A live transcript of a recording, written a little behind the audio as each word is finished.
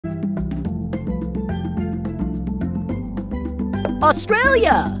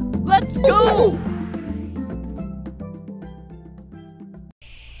Australia! Let's go!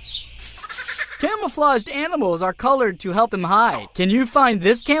 Camouflaged animals are colored to help them hide. Can you find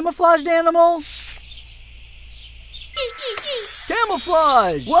this camouflaged animal?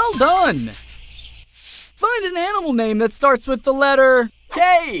 Camouflage! Well done! Find an animal name that starts with the letter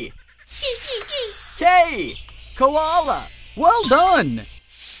K. K. Koala. Well done!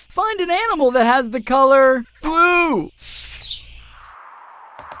 Find an animal that has the color blue.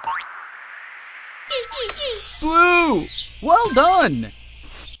 Blue. Well done!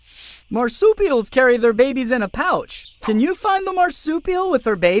 Marsupials carry their babies in a pouch. Can you find the marsupial with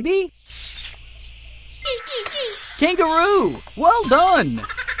her baby? Kangaroo. Well done!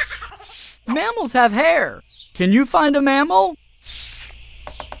 Mammals have hair. Can you find a mammal?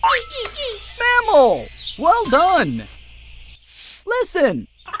 Mammal! Well done! Listen!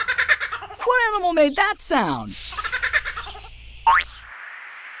 What animal made that sound?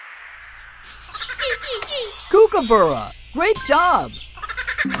 Kookaburra! Great job!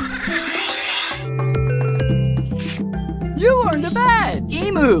 You earned a badge!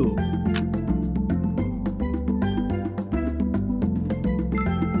 Emu!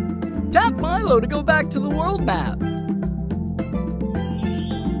 Tap Milo to go back to the world map.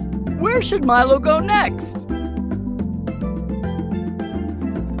 Where should Milo go next?